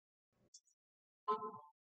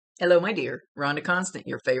Hello, my dear. Rhonda Constant,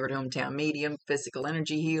 your favorite hometown medium, physical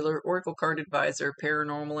energy healer, oracle card advisor,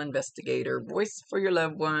 paranormal investigator, voice for your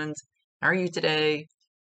loved ones. How are you today?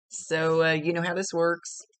 So, you know how this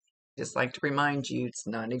works. Just like to remind you, it's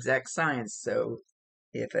not an exact science. So,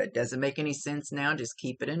 if it doesn't make any sense now, just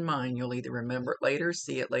keep it in mind. You'll either remember it later,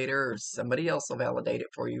 see it later, or somebody else will validate it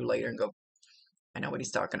for you later and go, I know what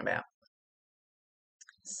he's talking about.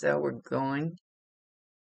 So, we're going.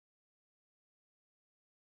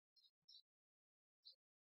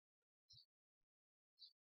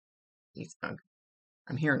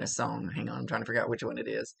 I'm hearing a song. Hang on, I'm trying to figure out which one it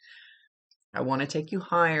is. I Want to Take You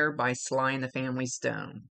Higher by Sly and the Family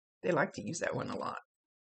Stone. They like to use that one a lot.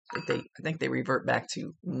 I think they revert back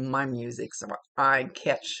to my music, so I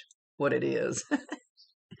catch what it is.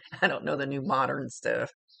 I don't know the new modern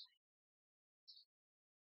stuff,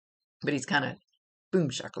 but he's kind of boom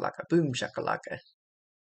shakalaka, boom shakalaka.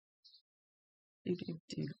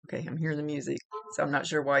 Okay, I'm hearing the music, so I'm not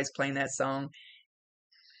sure why he's playing that song.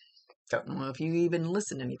 Don't know if you even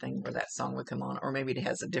listen to anything where that song would come on, or maybe it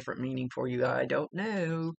has a different meaning for you. I don't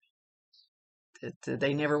know.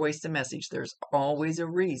 They never waste a message. There's always a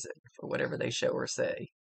reason for whatever they show or say.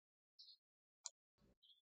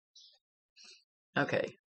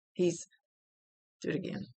 Okay, do it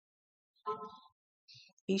again.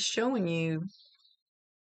 He's showing you,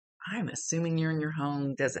 I'm assuming you're in your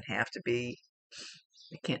home, doesn't have to be.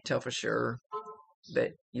 I can't tell for sure, but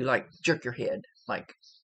you like jerk your head, like,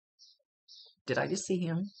 did I just see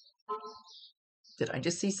him? Did I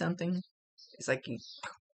just see something? It's like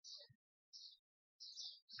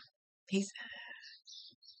he's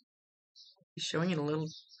showing it a little.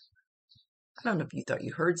 I don't know if you thought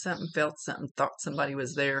you heard something, felt something, thought somebody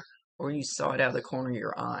was there, or you saw it out of the corner of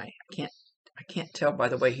your eye. I can't tell by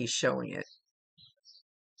the way he's showing it,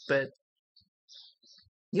 but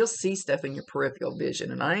you'll see stuff in your peripheral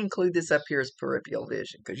vision, and I include this up here as peripheral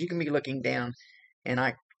vision because you can be looking down, and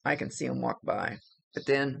I can see him walk by, but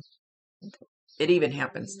then it even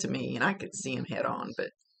happens to me, and I can see him head on, but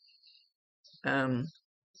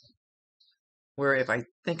where if I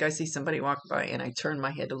think I see somebody walk by and I turn my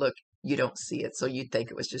head to look, you don't see it, so you'd think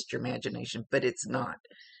it was just your imagination, but it's not.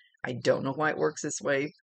 I don't know why it works this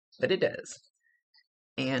way, but it does.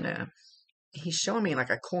 And he's showing me like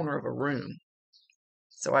a corner of a room.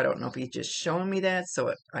 So I don't know if he's just showing me that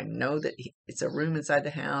so I know that it's a room inside the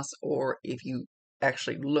house, or if you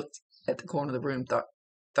actually looked at the corner of the room,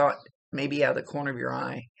 thought maybe out of the corner of your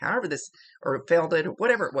eye, however this, or felt it, or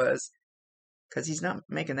whatever it was, because he's not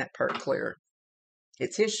making that part clear.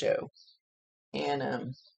 It's his show.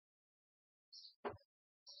 And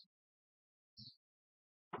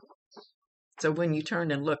so when you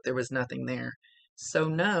turned and looked, there was nothing there. So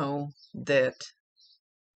know that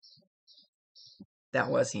that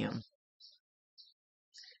was him.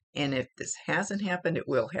 And if this hasn't happened, it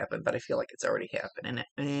will happen, but I feel like it's already happened.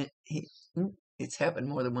 And it's happened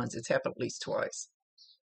more than once. It's happened at least twice.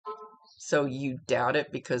 So you doubt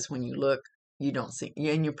it because when you look, you don't see,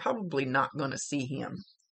 and you're probably not going to see him.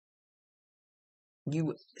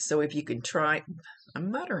 So if you can try,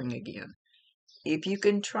 I'm muttering again. If you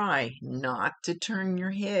can try not to turn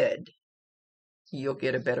your head, you'll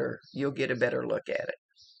get a better look at it.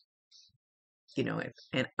 You know,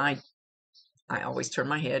 and I always turn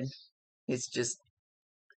my head. It's just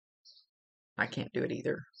I can't do it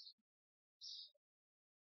either.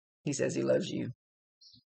 He says he loves you.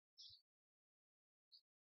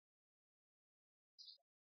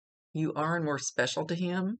 You are more special to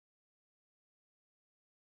him.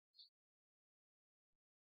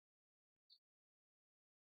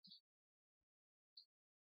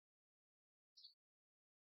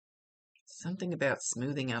 Something about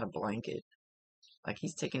smoothing out a blanket. Like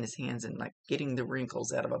he's taking his hands and like getting the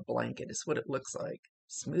wrinkles out of a blanket. Is what it looks like.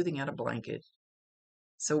 Smoothing out a blanket.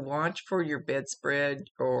 So watch for your bedspread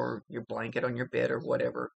or your blanket on your bed or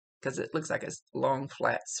whatever, because it looks like a long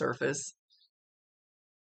flat surface.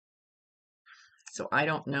 So I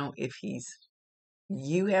don't know if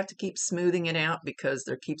you have to keep smoothing it out because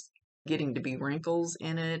there keeps getting to be wrinkles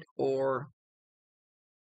in it, or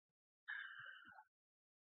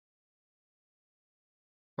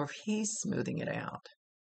if he's smoothing it out.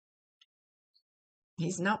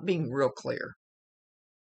 He's not being real clear.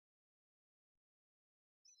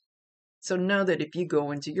 So know that if you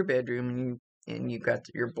go into your bedroom and you got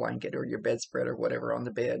your blanket or your bedspread or whatever on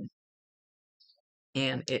the bed,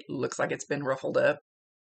 and it looks like it's been ruffled up,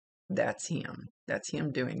 that's him. That's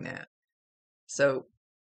him doing that. So,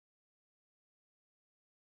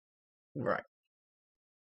 right.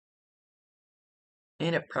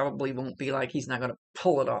 And it probably won't be like he's not going to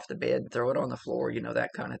pull it off the bed, throw it on the floor, that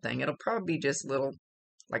kind of thing. It'll probably be just little,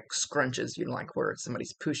 like scrunches, like where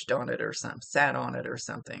somebody's pushed on it or something, sat on it or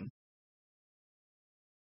something.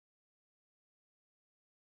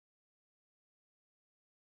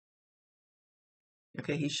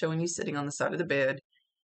 Okay, he's showing you sitting on the side of the bed.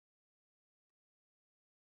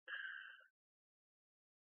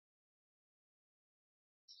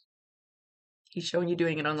 He's showing you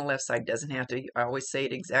doing it on the left side. Doesn't have to. I always say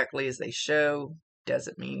it exactly as they show.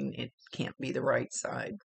 Doesn't mean it can't be the right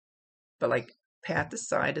side. But like pat the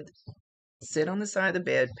side of sit on the side of the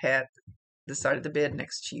bed, pat the side of the bed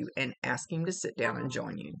next to you, and ask him to sit down and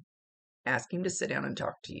join you. Ask him to sit down and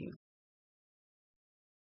talk to you.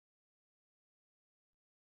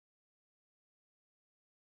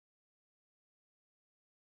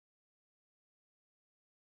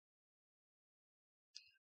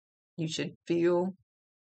 You should feel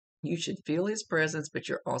his presence, but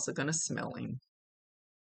you're also going to smell him.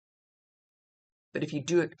 But if you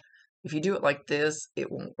do it like this,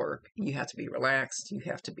 it won't work. You have to be relaxed. You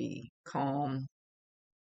have to be calm.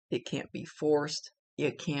 It can't be forced.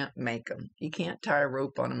 You can't make them. You can't tie a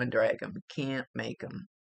rope on them and drag them. You can't make them.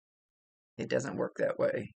 It doesn't work that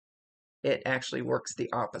way. It actually works the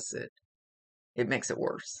opposite. It makes it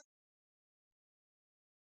worse.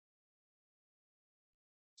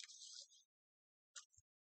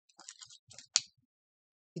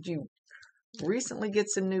 Did you recently get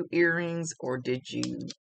some new earrings, or do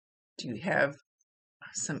you have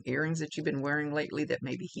some earrings that you've been wearing lately that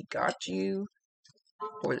maybe he got you,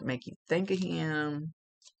 or that make you think of him?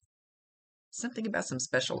 Something about some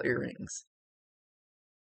special earrings.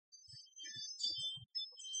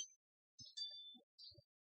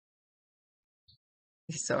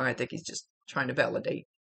 So I think he's just trying to validate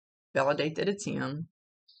that it's him.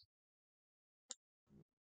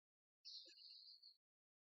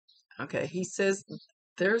 Okay, he says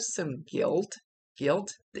there's some guilt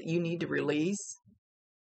that you need to release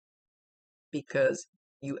because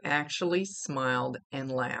you actually smiled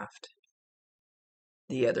and laughed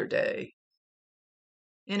the other day.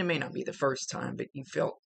 And it may not be the first time, but you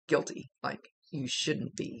felt guilty, like you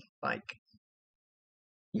shouldn't be, like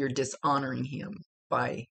you're dishonoring him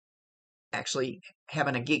by actually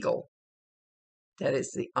having a giggle. That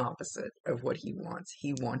is the opposite of what he wants.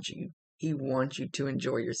 He wants you to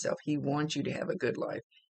enjoy yourself. He wants you to have a good life.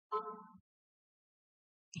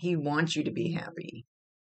 He wants you to be happy.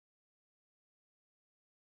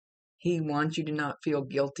 He wants you to not feel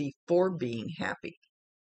guilty for being happy.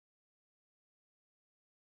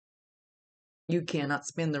 You cannot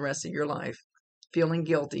spend the rest of your life feeling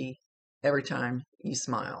guilty every time you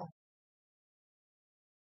smile.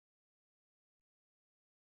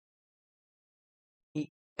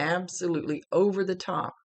 He absolutely over the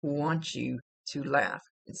top wants you to laugh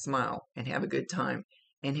and smile and have a good time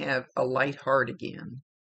and have a light heart again.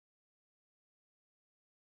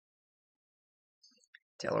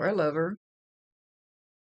 Tell her I love her,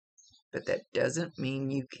 but that doesn't mean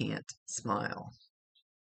you can't smile.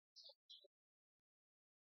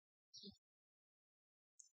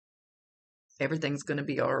 Everything's going to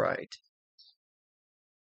be all right.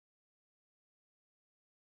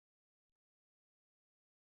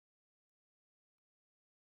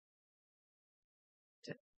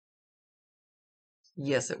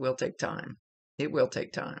 Yes, it will take time. It will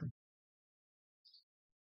take time.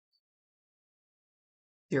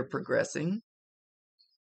 You're progressing.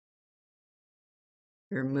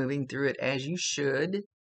 You're moving through it as you should.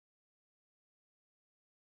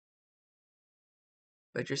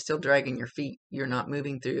 But you're still dragging your feet. You're not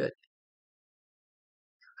moving through it.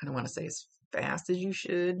 I don't want to say as fast as you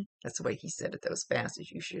should. That's the way he said it, though, as fast as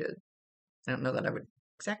you should. I don't know that I would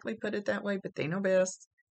exactly put it that way, but they know best.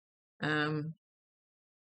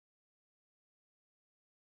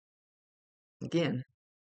 Again,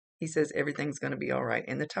 he says everything's going to be all right.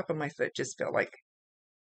 And the top of my foot just felt like...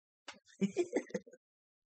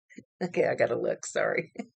 Okay, I got to look.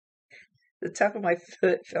 Sorry. The top of my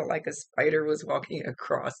foot felt like a spider was walking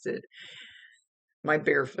across it. My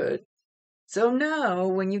bare foot. So no,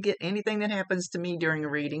 when you get anything that happens to me during a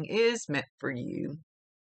reading is meant for you.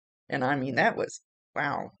 And I mean, that was,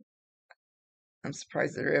 wow. I'm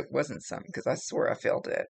surprised that it wasn't something, because I swear I felt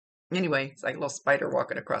it. Anyway, it's like a little spider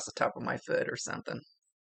walking across the top of my foot or something.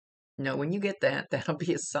 No, when you get that, that'll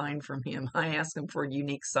be a sign from him. I ask him for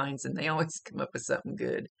unique signs, and they always come up with something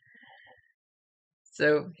good.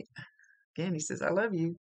 So, again, he says, I love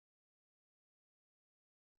you.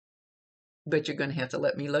 But you're going to have to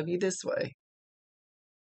let me love you this way.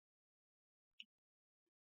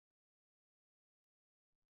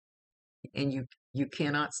 And you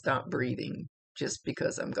cannot stop breathing. just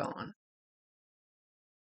because I'm gone.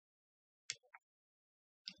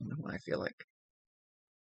 I don't know what I feel like.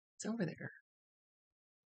 It's over there.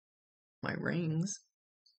 My rings.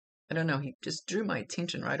 I don't know. He just drew my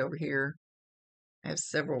attention right over here. I have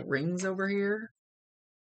several rings over here.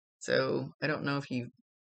 So I don't know if you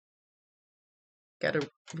got a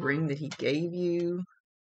ring that he gave you,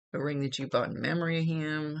 a ring that you bought in memory of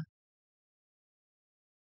him.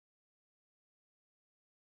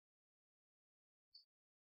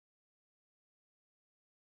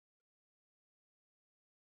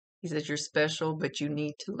 He says you're special, but you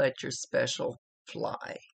need to let your special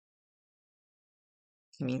fly.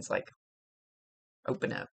 He means like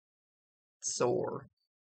open up, soar.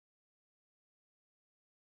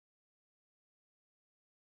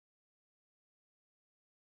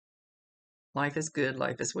 Life is good.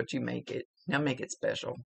 Life is what you make it. Now make it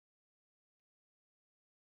special.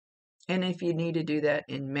 And if you need to do that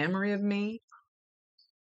in memory of me,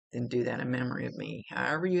 then do that in memory of me.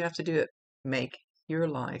 However you have to do it, make your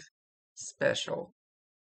life special.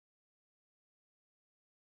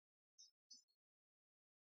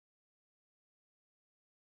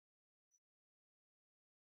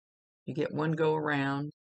 You get one go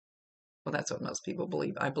around. Well, that's what most people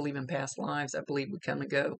believe. I believe in past lives. I believe we come and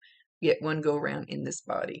go. You get one go around in this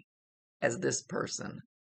body as this person.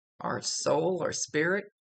 Our soul, our spirit,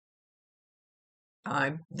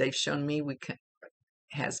 they've shown me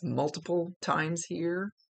has multiple times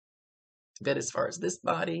here. But as far as this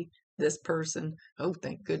body, this person, oh,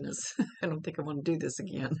 thank goodness. I don't think I want to do this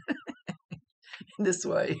again. This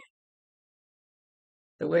way.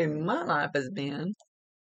 The way my life has been.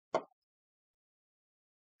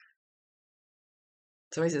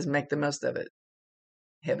 So he says, make the most of it.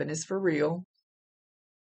 Heaven is for real.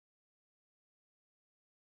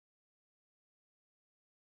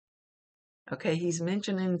 Okay, he's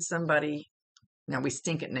mentioning somebody. Now we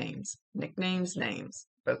stink at names. Nicknames, names,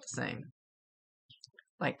 both the same.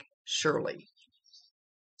 Like Shirley.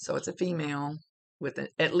 So it's a female with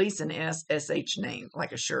at least an SSH name,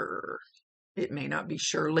 like a Sure. It may not be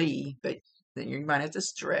Shirley, but then you might have to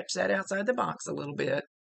stretch that outside the box a little bit.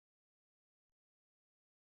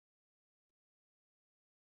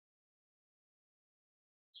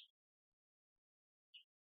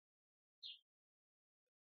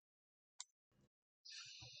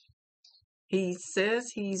 He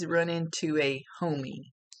says he's run into a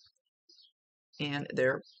homie, and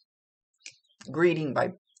they're greeting by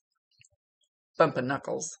bumping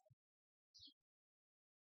knuckles.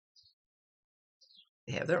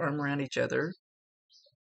 They have their arm around each other.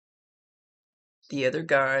 The other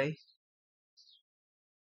guy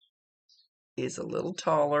is a little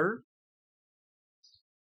taller,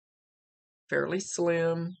 fairly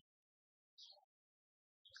slim,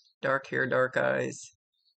 dark hair, dark eyes.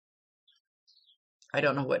 I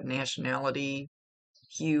don't know what nationality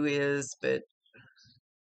HIEU is, but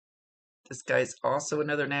this guy's also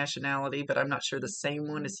another nationality, but I'm not sure the same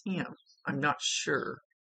one as him. I'm not sure.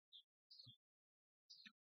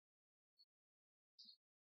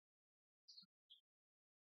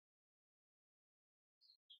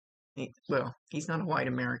 Well, he's not a white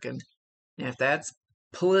American. And if that's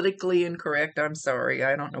politically incorrect, I'm sorry.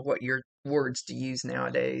 I don't know what your words to use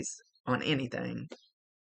nowadays on anything.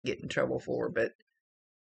 Get in trouble for, but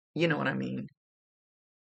you know what I mean.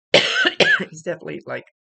 He's definitely like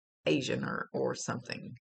Asian or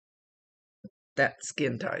something. That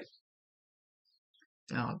skin type.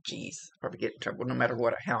 Oh, geez. Probably get in trouble no matter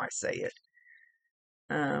how I say it.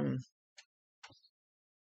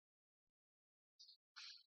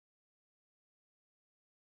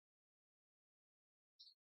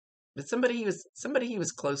 But somebody he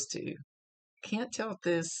was close to. Can't tell if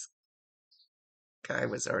this guy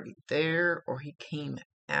was already there or he came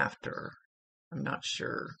after. I'm not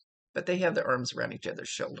sure. But they have their arms around each other's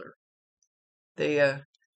shoulder. They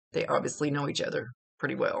obviously know each other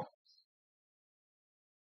pretty well.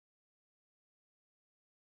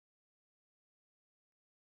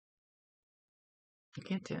 You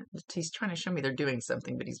can't tell. He's trying to show me they're doing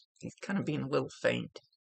something, but he's kind of being a little faint.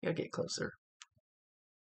 You gotta get closer.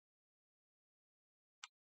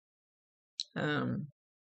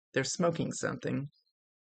 They're smoking something.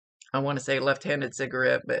 I want to say left-handed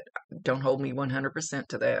cigarette, but don't hold me 100%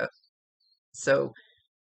 to that. So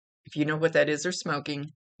if you know what that is they're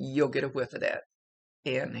smoking, you'll get a whiff of that.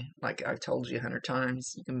 And like I've told you 100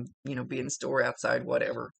 times, you can, be in the store, outside,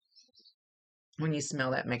 whatever. When you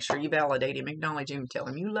smell that, make sure you validate him, acknowledge him, tell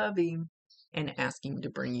him you love him, and ask him to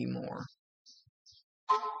bring you more.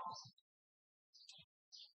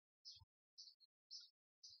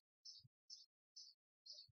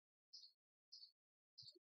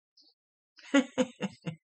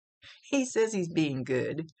 He says he's being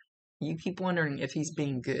good. You keep wondering if he's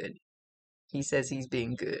being good. He says he's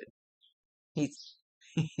being good. He's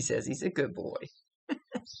he says he's a good boy.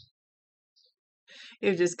 It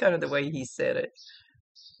was just kind of the way he said it.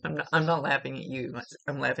 I'm not laughing at you.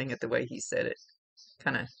 I'm laughing at the way he said it.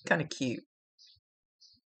 Kind of cute.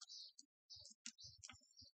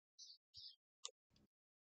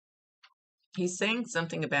 He's saying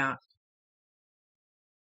something about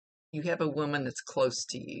you have a woman that's close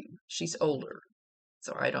to you. She's older.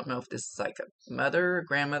 So I don't know if this is like a mother,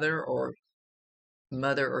 grandmother, or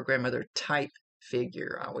mother or grandmother type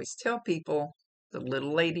figure. I always tell people the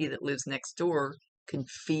little lady that lives next door can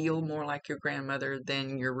feel more like your grandmother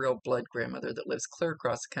than your real blood grandmother that lives clear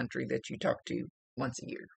across the country that you talk to once a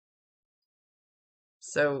year.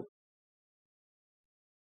 So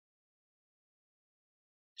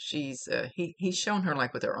he's shown her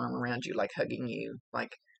like with her arm around you, like hugging you,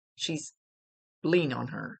 like she's lean on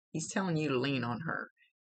her. He's telling you to lean on her.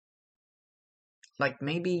 Like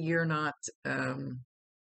maybe you're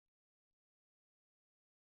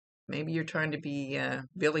trying to be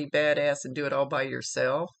Billy Badass and do it all by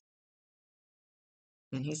yourself.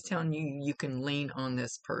 And he's telling you you can lean on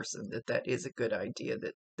this person, that is a good idea,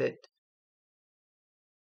 that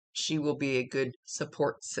she will be a good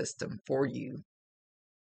support system for you.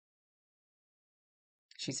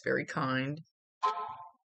 She's very kind.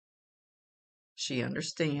 She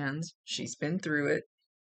understands. She's been through it.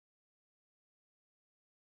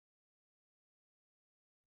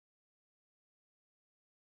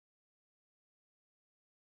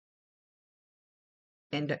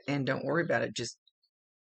 And don't worry about it.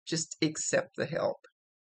 Just accept the help.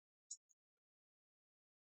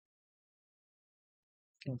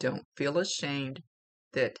 Don't feel ashamed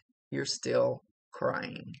that you're still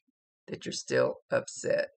crying, that you're still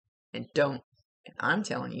upset. And I'm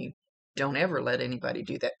telling you, don't ever let anybody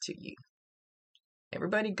do that to you.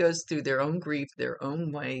 Everybody goes through their own grief, their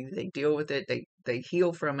own way. They deal with it. They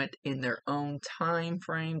heal from it in their own time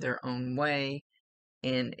frame, their own way.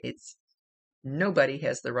 And nobody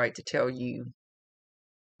has the right to tell you,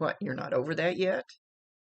 what, you're not over that yet?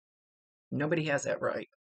 Nobody has that right.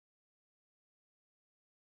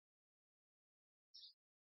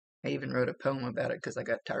 I even wrote a poem about it because I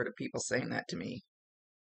got tired of people saying that to me.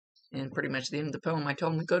 And pretty much at the end of the poem, I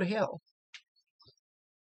told them to go to hell.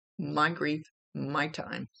 My grief, my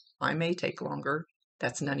time. I may take longer.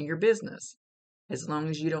 That's none of your business. As long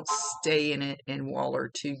as you don't stay in it and waller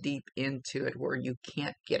too deep into it where you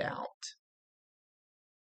can't get out.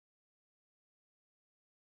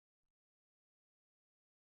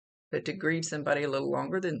 But to grieve somebody a little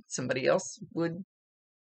longer than somebody else would,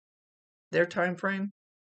 their time frame,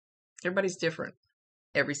 everybody's different.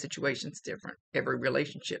 Every situation's different. Every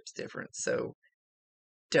relationship's different. So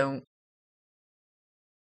don't,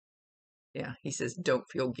 yeah, he says, don't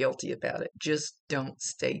feel guilty about it. Just don't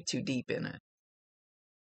stay too deep in it.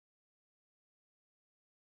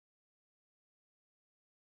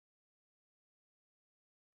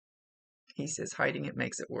 He says, hiding it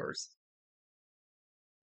makes it worse.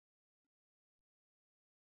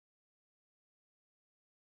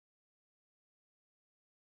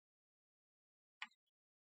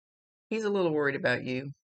 He's a little worried about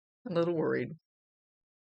you. A little worried.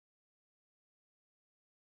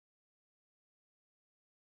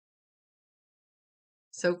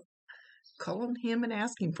 So call on him and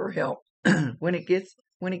ask him for help. when it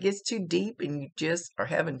gets too deep and you just are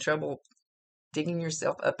having trouble digging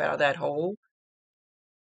yourself up out of that hole,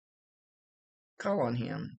 call on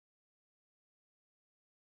him.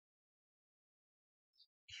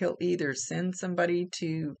 He'll either send somebody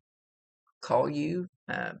to call you.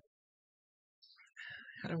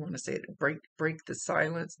 I don't want to say it. Break the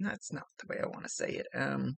silence. That's not the way I want to say it.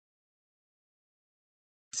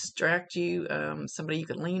 Distract you. Somebody you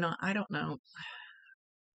can lean on. I don't know.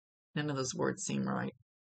 None of those words seem right.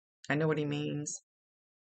 I know what he means.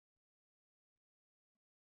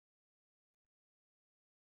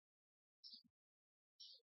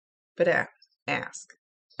 But ask,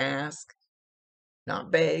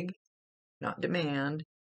 not beg, not demand.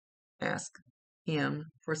 Ask him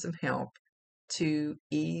for some help to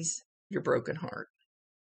ease your broken heart,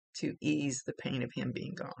 to ease the pain of him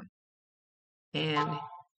being gone. And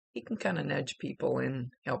he can kind of nudge people and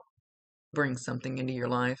help bring something into your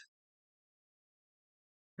life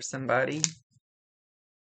for somebody,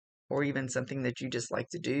 or even something that you just like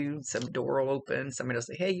to do. Some door will open, somebody will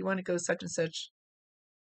say, hey, you want to go such and such?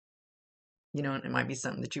 It might be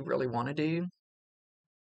something that you really want to do,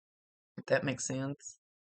 if that makes sense.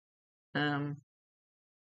 Um,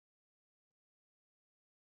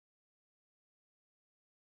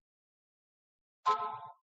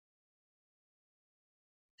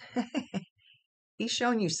 He's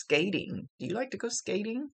showing you skating. Do you like to go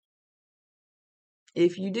skating?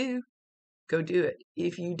 If you do, go do it.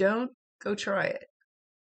 If you don't, go try it.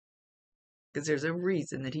 Because there's a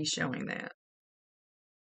reason that he's showing that.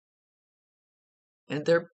 And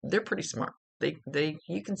they're pretty smart. They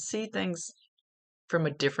you can see things from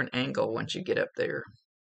a different angle once you get up there.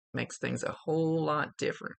 Makes things a whole lot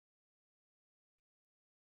different.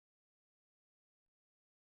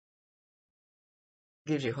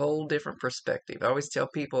 Gives you a whole different perspective. I always tell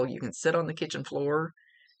people you can sit on the kitchen floor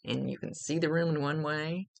and you can see the room in one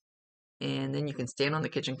way, and then you can stand on the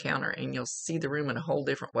kitchen counter and you'll see the room in a whole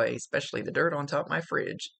different way, especially the dirt on top of my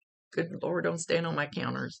fridge. Good Lord, don't stand on my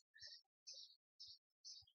counters.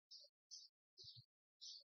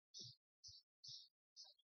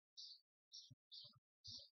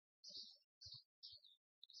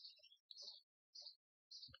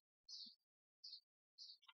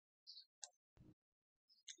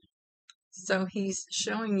 So he's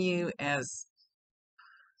showing you as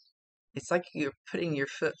it's like you're putting your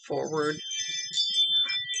foot forward.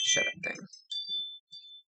 Shut up, thing.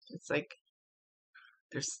 It's like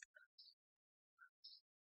there's.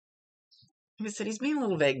 Like I said, he's being a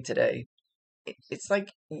little vague today. It's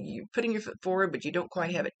like you're putting your foot forward, but you don't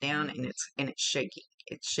quite have it down, and it's shaking.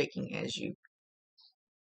 It's shaking as you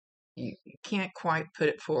can't quite put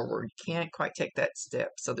it forward. You can't quite take that step.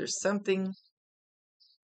 So there's something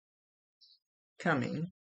coming.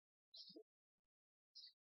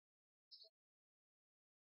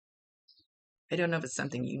 I don't know if it's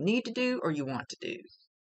something you need to do or you want to do.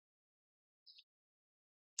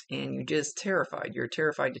 And you're just terrified. You're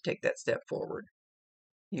terrified to take that step forward.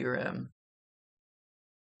 You're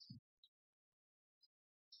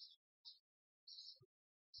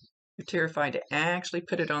terrified to actually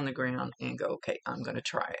put it on the ground and go, okay, I'm going to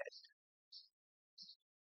try it.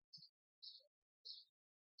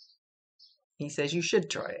 He says you should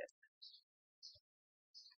try it.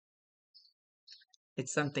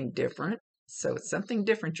 It's something different. So it's something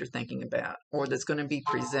different you're thinking about, or that's going to be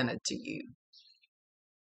presented to you.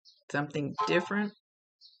 Something different.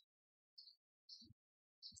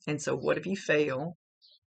 And so what if you fail?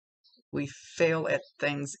 We fail at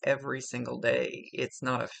things every single day. It's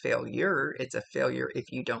not a failure. It's a failure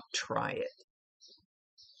if you don't try it.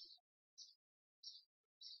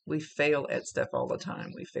 We fail at stuff all the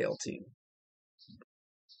time. We fail to.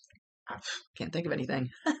 I can't think of anything.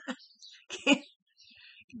 Can't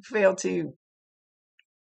fail to.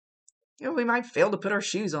 We might fail to put our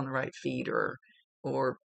shoes on the right feet,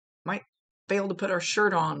 or might fail to put our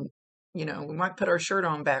shirt on. We might put our shirt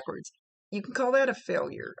on backwards. You can call that a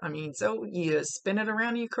failure. I mean, so you spin it around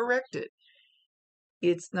and you correct it.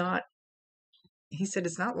 It's not. He said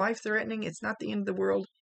it's not life-threatening. It's not the end of the world,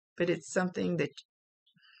 but it's something that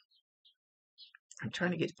I'm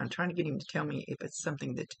trying to get him to tell me if it's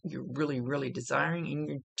something that you're really, really desiring and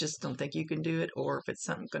you just don't think you can do it, or if it's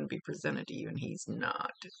something going to be presented to you and he's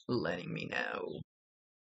not letting me know.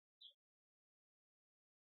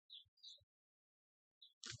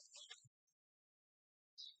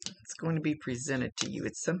 It's going to be presented to you.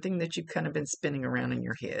 It's something that you've kind of been spinning around in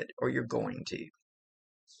your head, or you're going to.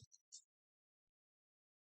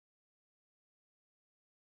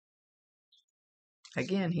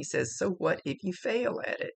 Again, he says, so what if you fail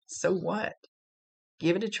at it? So what?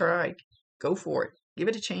 Give it a try. Go for it. Give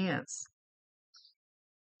it a chance.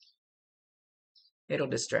 It'll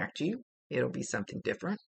distract you. It'll be something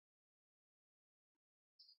different.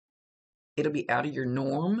 It'll be out of your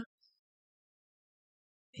norm.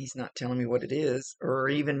 He's not telling me what it is, or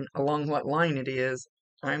even along what line it is.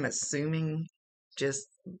 I'm assuming just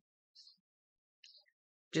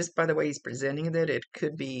by the way he's presenting it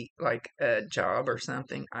could be like a job or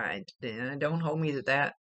something. Don't hold me to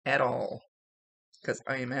that at all, because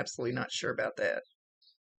I am absolutely not sure about that.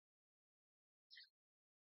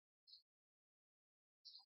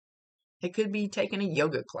 It could be taking a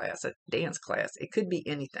yoga class, a dance class. It could be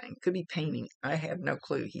anything. It could be painting. I have no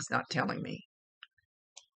clue. He's not telling me.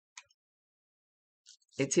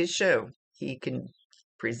 It's his show. He can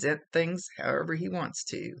present things however he wants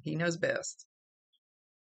to. He knows best.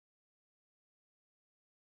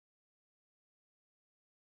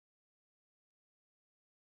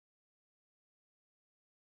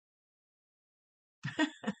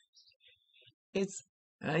 It's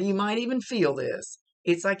you might even feel this.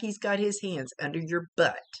 It's like he's got his hands under your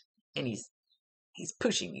butt and he's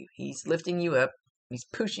pushing you. He's lifting you up. He's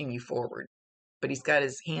pushing you forward. But he's got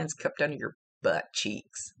his hands cupped under your butt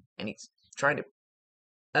cheeks and he's trying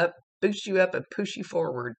to boost you up and push you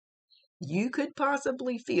forward. You could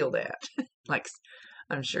possibly feel that. Like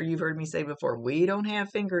I'm sure you've heard me say before, we don't have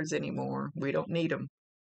fingers anymore. We don't need them.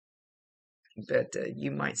 but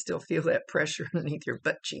you might still feel that pressure underneath your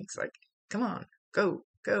butt cheeks, like, come on, go,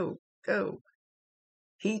 go, go.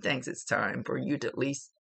 He thinks it's time for you to at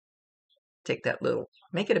least take that little,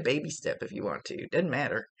 make it a baby step if you want to. Doesn't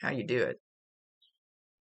matter how you do it.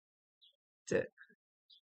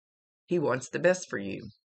 He wants the best for you.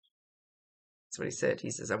 That's what he said.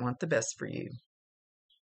 He says, I want the best for you.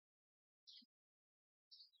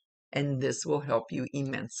 And this will help you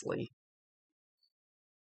immensely.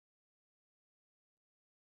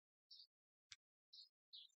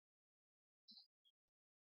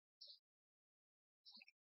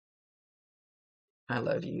 I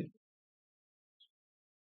love you.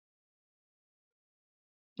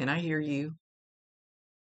 And I hear you.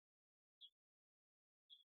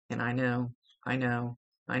 And I know, I know,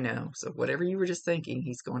 I know. So whatever you were just thinking,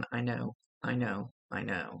 he's going, I know, I know, I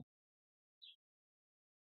know.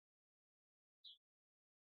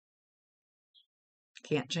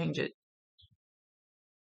 Can't change it,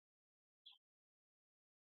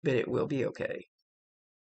 but it will be okay.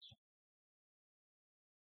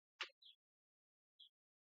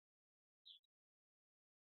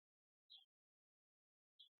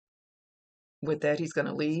 With that, he's going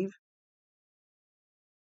to leave.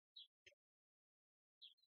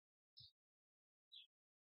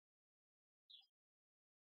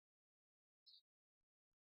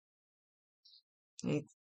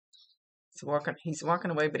 He's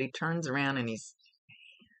walking away, but he turns around and he's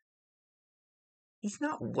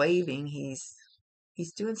not waving. He's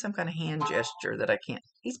doing some kind of hand gesture that I can't.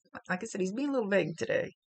 He's, like I said, he's being a little vague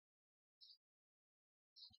today.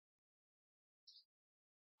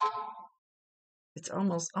 It's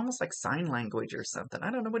almost like sign language or something.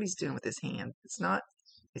 I don't know what he's doing with his hand. It's not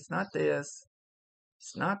this.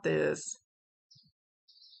 It's not this.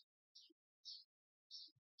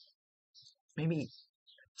 Maybe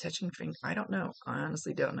touching finger. I don't know. I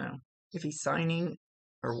honestly don't know if he's signing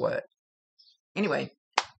or what. Anyway,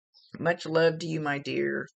 much love to you, my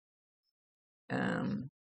dear.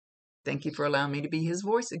 Thank you for allowing me to be his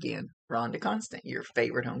voice again. Rhonda Constant, your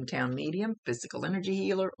favorite hometown medium, physical energy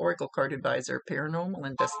healer, oracle card advisor, paranormal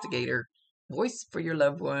investigator, voice for your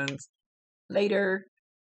loved ones. Later.